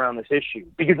self-awareness around this issue.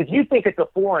 Because if you think it's a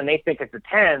 4 and they think it's a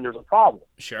 10, there's a problem.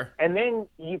 Sure. And then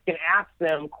you can ask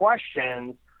them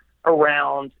questions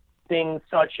around things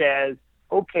such as,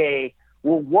 okay,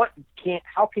 well,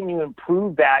 how can you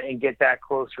improve that and get that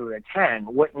closer to a 10?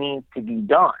 What needs to be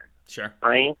done? Sure.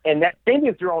 Right? And that thing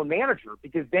is your own manager,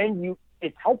 because then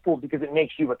it's helpful because it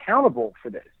makes you accountable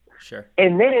for this. Sure.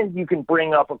 And then you can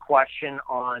bring up a question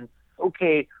on,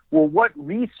 okay, well, what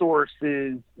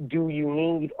resources do you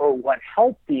need or what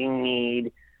help do you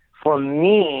need from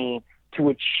me to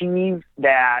achieve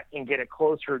that and get it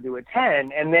closer to a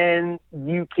 10? And then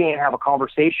you can have a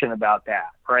conversation about that,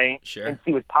 right? Sure. And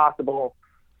see what's possible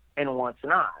and what's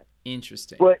not.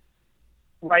 Interesting. But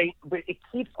it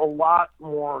keeps a lot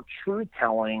more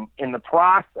truth-telling in the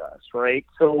process, right?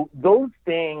 So those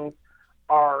things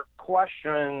are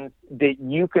questions that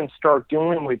you can start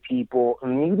doing with people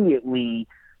immediately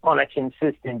on a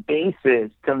consistent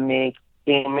basis to make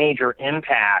a major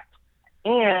impact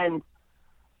and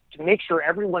to make sure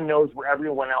everyone knows where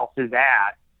everyone else is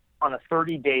at on a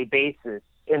 30-day basis.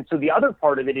 And so the other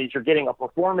part of it is you're getting a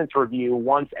performance review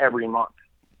once every month.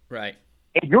 Right.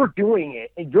 And you're doing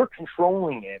it and you're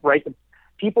controlling it, right? The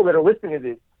people that are listening to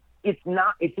this,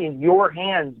 it's in your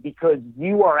hands because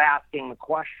you are asking the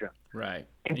question. Right.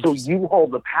 And so you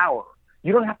hold the power.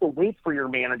 You don't have to wait for your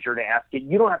manager to ask it.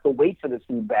 You don't have to wait for the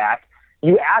feedback.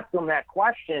 You ask them that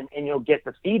question and you'll get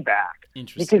the feedback.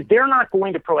 Interesting. Because they're not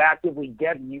going to proactively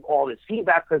give you all this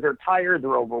feedback because they're tired,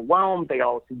 they're overwhelmed, they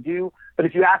all to do. But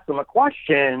if you ask them a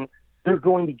question, they're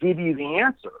going to give you the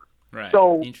answer. Right.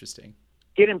 So interesting.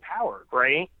 Get empowered,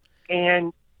 right?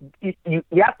 And you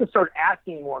have to start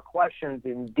asking more questions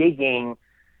and digging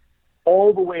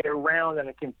all the way around on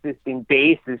a consistent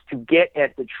basis to get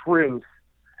at the truth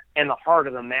and the heart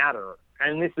of the matter.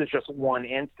 And this is just one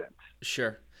instance.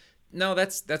 Sure. No,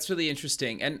 that's really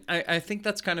interesting. And I think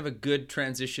that's kind of a good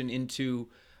transition into,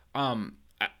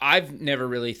 I've never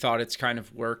really thought it's kind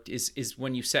of worked is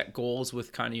when you set goals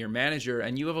with kind of your manager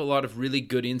and you have a lot of really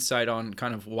good insight on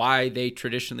kind of why they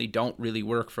traditionally don't really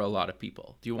work for a lot of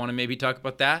people. Do you want to maybe talk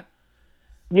about that?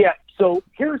 Yeah. So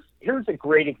here's a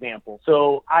great example.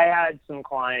 So I had some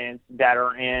clients that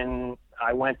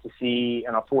I went to see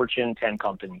in a Fortune 10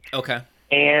 company. Okay.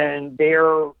 And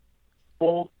they're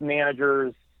both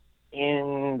managers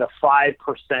in the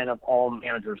 5% of all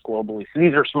managers globally. So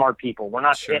these are smart people. We're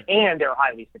not, sure. And they're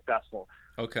highly successful.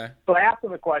 Okay. So I asked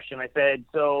them a question. I said,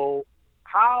 so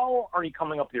how are you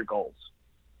coming up with your goals?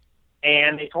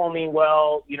 And they told me,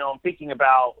 well, I'm thinking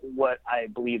about what I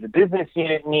believe the business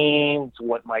unit needs,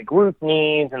 what my group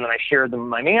needs. And then I shared them with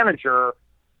my manager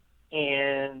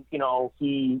and,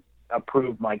 he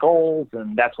approved my goals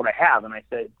and that's what I have. And I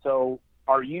said, so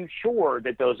are you sure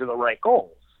that those are the right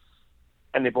goals?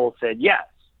 And they both said yes.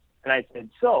 And I said,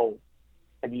 so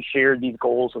have you shared these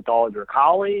goals with all of your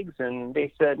colleagues? And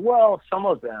they said, well, some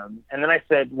of them. And then I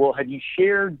said, well, have you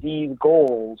shared these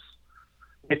goals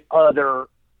with other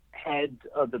heads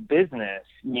of the business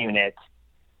unit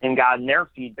and gotten their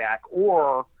feedback,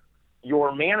 or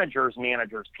your manager's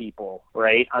people,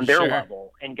 right, on their sure.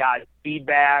 level, and got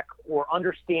feedback or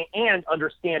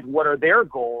understand what are their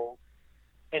goals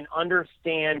and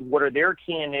understand what are their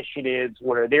key initiatives,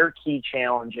 what are their key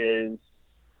challenges.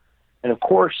 And of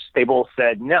course they both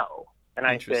said no. And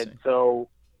I said, so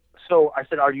I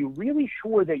said, are you really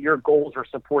sure that your goals are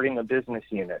supporting the business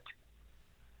unit?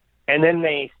 And then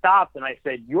they stopped, and I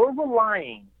said, you're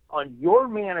relying on your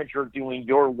manager doing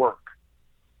your work,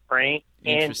 right?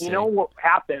 And you know what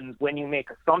happens when you make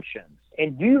assumptions?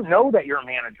 And you know that your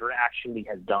manager actually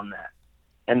has done that.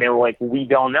 And they were like, we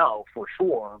don't know for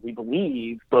sure. We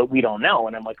believe, but we don't know.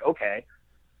 And I'm like, okay,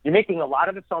 you're making a lot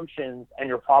of assumptions, and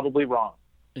you're probably wrong.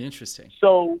 Interesting.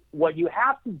 So what you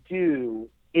have to do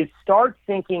is start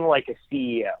thinking like a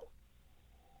CEO.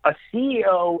 A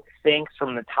CEO thinks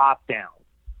from the top down.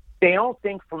 They don't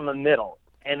think from the middle,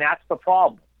 and that's the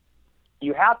problem.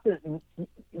 You have to,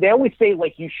 they always say,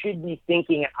 like, you should be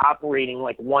thinking and operating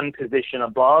like one position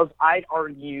above. I'd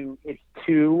argue it's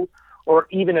two, or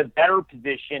even a better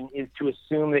position is to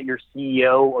assume that you're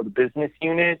CEO or the business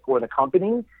unit or the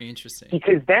company. Interesting.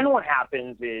 Because then what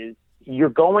happens is you're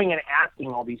going and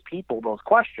asking all these people those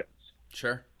questions.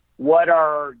 Sure. What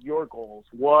are your goals?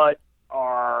 What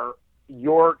are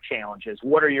your challenges?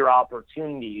 What are your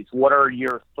opportunities? What are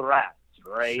your threats,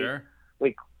 right? Sure.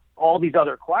 Like all these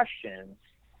other questions,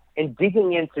 and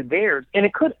digging into theirs. And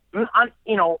it could,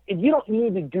 you know, you don't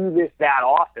need to do this that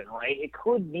often, right? It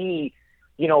could be,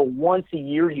 you know, once a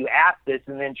year you ask this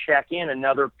and then check in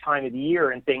another time of the year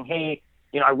and saying, hey,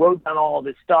 you know, I wrote down all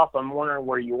this stuff. I'm wondering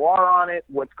where you are on it,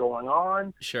 what's going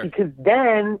on. Sure. Because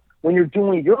then when you're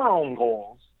doing your own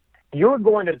goals, you're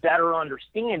going to better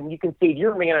understand. You can say to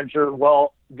your manager,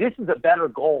 well, this is a better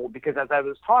goal because as I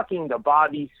was talking to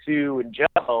Bobby, Sue, and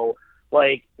Joe,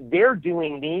 like they're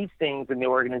doing these things in the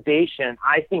organization.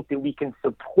 I think that we can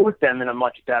support them in a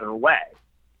much better way.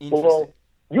 Well,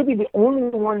 you'll be the only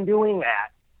one doing that.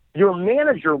 Your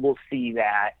manager will see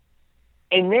that.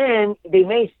 And then they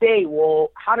may say,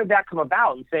 well, how did that come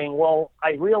about? And saying, well,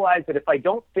 I realized that if I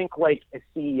don't think like a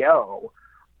CEO,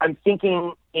 I'm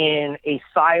thinking in a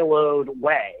siloed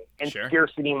way and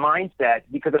scarcity mindset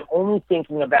because I'm only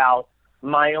thinking about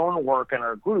my own work and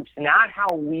our groups, not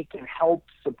how we can help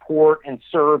support and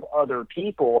serve other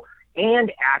people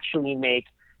and actually make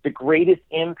the greatest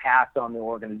impact on the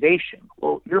organization.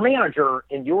 Well, your manager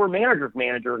and your manager's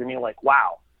manager are going to be like,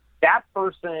 wow, that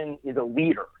person is a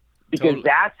leader because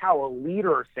that's how a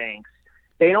leader thinks.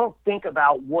 They don't think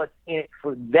about what's in it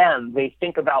for them. They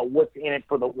think about what's in it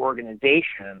for the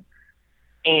organization.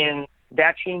 And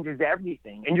that changes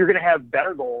everything. And you're going to have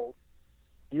better goals.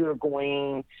 You're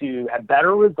going to have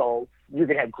better results. You're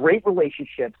going to have great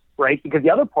relationships, right? Because the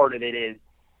other part of it is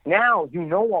now you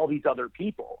know all these other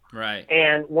people. Right.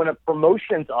 And when a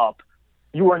promotion's up,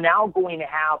 you are now going to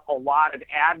have a lot of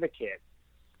advocates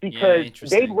because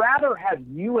they'd rather have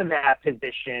you in that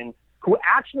position who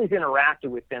actually has interacted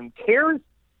with them, cares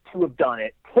to have done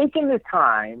it, taken the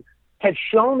time, have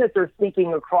shown that they're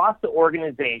thinking across the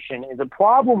organization, is a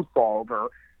problem solver.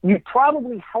 You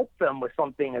probably help them with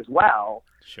something as well.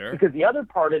 Sure. Because the other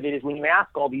part of it is when you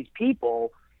ask all these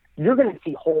people, you're going to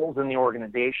see holes in the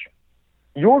organization.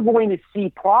 You're going to see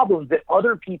problems that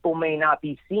other people may not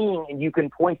be seeing, and you can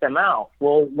point them out.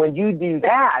 Well, when you do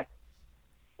that,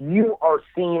 you are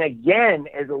seen again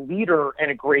as a leader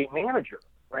and a great manager,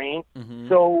 right? Mm-hmm.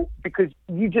 So because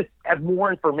you just have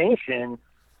more information,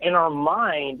 and our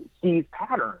mind sees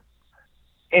patterns.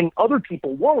 And other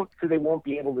people won't because they won't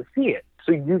be able to see it.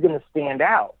 So you're going to stand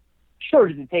out. Sure,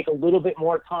 does it take a little bit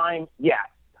more time? Yes.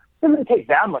 It doesn't take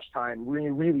that much time when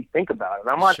you really think about it.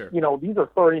 I'm not, you know, these are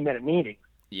 30-minute meetings.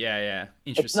 Yeah.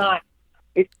 Interesting.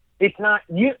 It's not,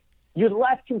 you're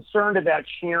less concerned about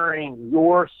sharing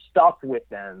your stuff with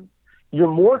them.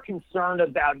 You're more concerned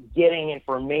about getting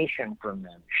information from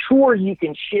them. Sure, you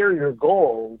can share your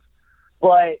goals,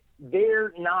 but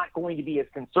they're not going to be as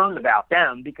concerned about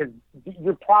them because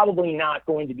you're probably not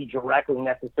going to be directly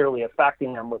necessarily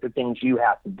affecting them with the things you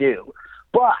have to do.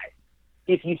 But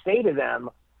if you say to them,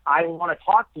 I want to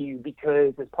talk to you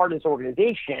because as part of this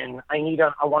organization, I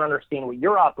want to understand what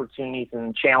your opportunities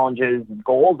and challenges and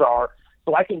goals are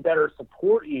so I can better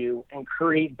support you and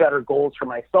create better goals for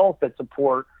myself that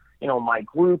support, you know, my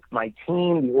group, my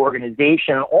team, the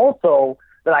organization, also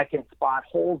that I can spot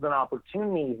holes and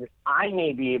opportunities that I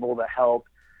may be able to help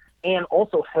and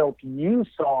also help you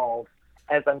solve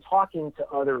as I'm talking to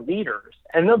other leaders.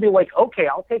 And they'll be like, okay,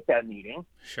 I'll take that meeting.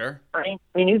 Sure. Right?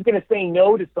 I mean, who's going to say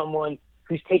no to someone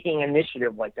who's taking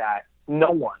initiative like that?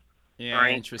 No one. Yeah,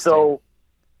 right? interesting. So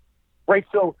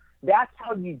that's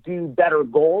how you do better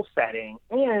goal setting.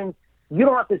 And you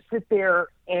don't have to sit there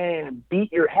and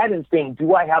beat your head and saying,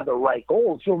 do I have the right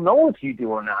goals? You'll know if you do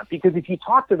or not. Because if you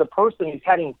talk to the person who's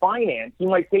heading finance, you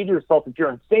might say to yourself, if you're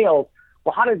in sales,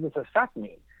 well, how does this affect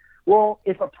me? Well,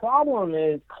 if a problem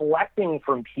is collecting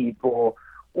from people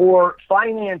or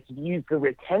finance views the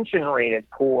retention rate as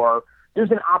poor,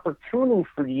 there's an opportunity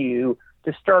for you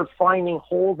to start finding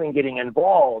holes and getting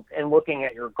involved and looking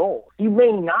at your goals. You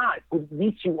may not, but at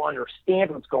least you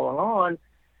understand what's going on,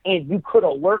 and you could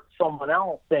alert someone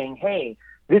else saying, hey,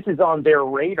 this is on their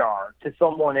radar, to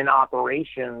someone in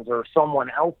operations or someone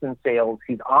else in sales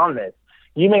who's on this.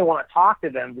 You may want to talk to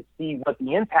them to see what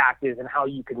the impact is and how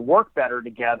you could work better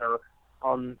together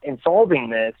in solving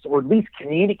this, or at least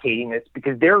communicating this,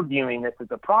 because they're viewing this as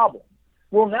a problem.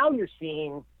 Well, now you're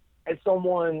seeing as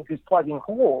someone who's plugging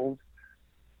holes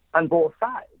on both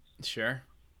sides. Sure.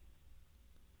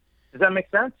 Does that make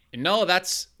sense? No,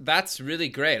 that's really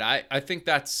great. I think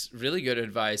that's really good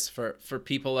advice for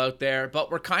people out there.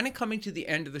 But we're kind of coming to the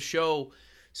end of the show.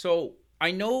 So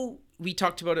I know we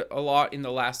talked about it a lot in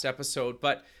the last episode,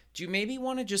 but do you maybe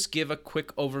want to just give a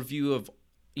quick overview of,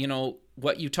 you know,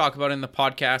 what you talk about in the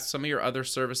podcast, some of your other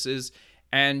services,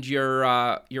 and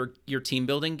your team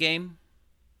building game?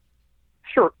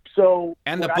 Sure. So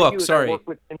and the book, sorry.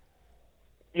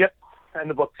 Yep, and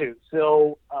the book too.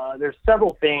 So there's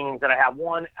several things that I have.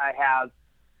 One, I have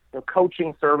the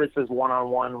coaching services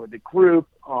one-on-one with the group,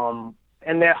 and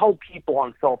they help people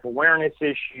on self-awareness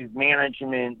issues,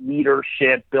 management,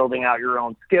 leadership, building out your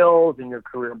own skills and your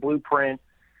career blueprint.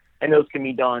 And those can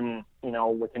be done, you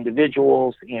know, with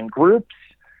individuals and groups.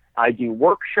 I do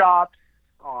workshops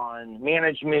on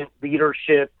management,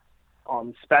 leadership,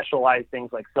 specialized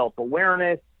things like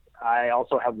self-awareness. I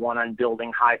also have one on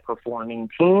building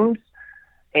high-performing teams.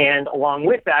 And along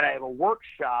with that, I have a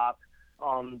workshop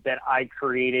that I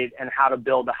created on how to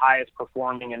build the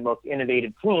highest-performing and most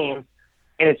innovative teams.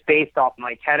 And it's based off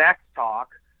my TEDx talk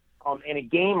and a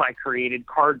game I created,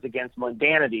 Cards Against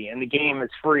Mundanity. And the game is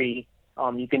free.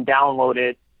 You can download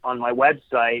it on my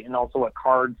website and also at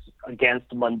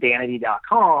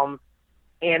cardsagainstmundanity.com.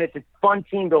 And it's a fun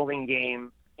team-building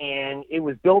game. And it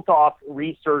was built off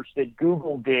research that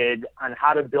Google did on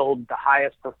how to build the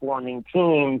highest performing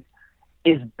teams,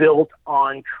 is built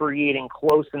on creating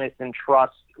closeness and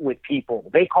trust with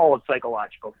people. They call it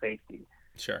psychological safety.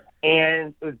 Sure.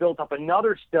 And it was built up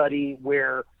another study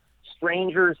where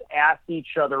strangers asked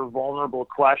each other vulnerable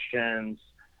questions,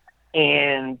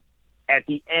 and at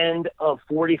the end of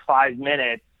 45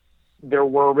 minutes, there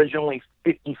were originally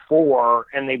 54,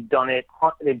 and they've done it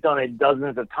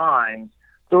dozens of times.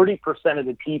 30% of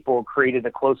the people created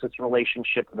the closest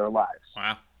relationship of their lives.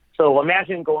 Wow. So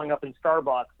imagine going up in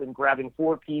Starbucks and grabbing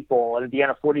 4 people, and at the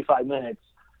end of 45 minutes,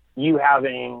 you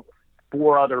having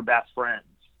 4 other best friends.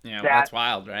 Yeah, that's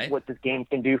wild, right? What this game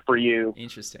can do for you.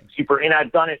 Interesting. Super. And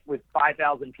I've done it with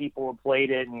 5,000 people who played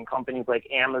it, and companies like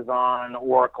Amazon,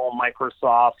 Oracle,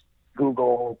 Microsoft,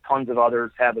 Google, tons of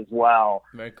others have as well.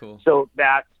 Very cool. So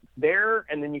that's there.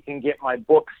 And then you can get my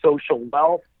book, Social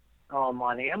Wealth,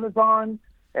 on Amazon.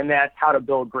 And that's how to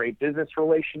build great business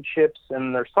relationships.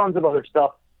 And there's tons of other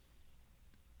stuff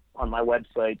on my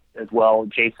website as well,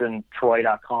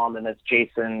 jasontreu.com, and that's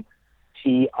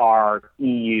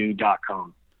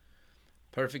jasontreu.com.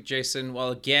 Perfect, Jason.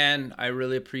 Well, again, I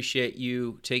really appreciate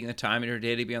you taking the time in your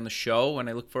day to be on the show, and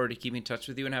I look forward to keeping in touch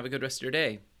with you, and have a good rest of your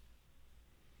day.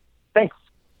 Thanks.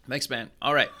 Thanks, man.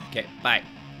 All right. Okay, bye.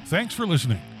 Thanks for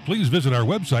listening. Please visit our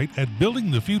website at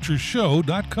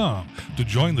buildingthefutureshow.com to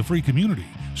join the free community,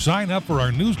 sign up for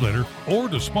our newsletter, or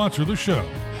to sponsor the show.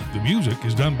 The music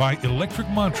is done by Electric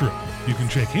Mantra. You can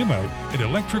check him out at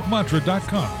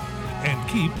electricmantra.com and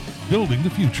keep building the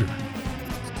future.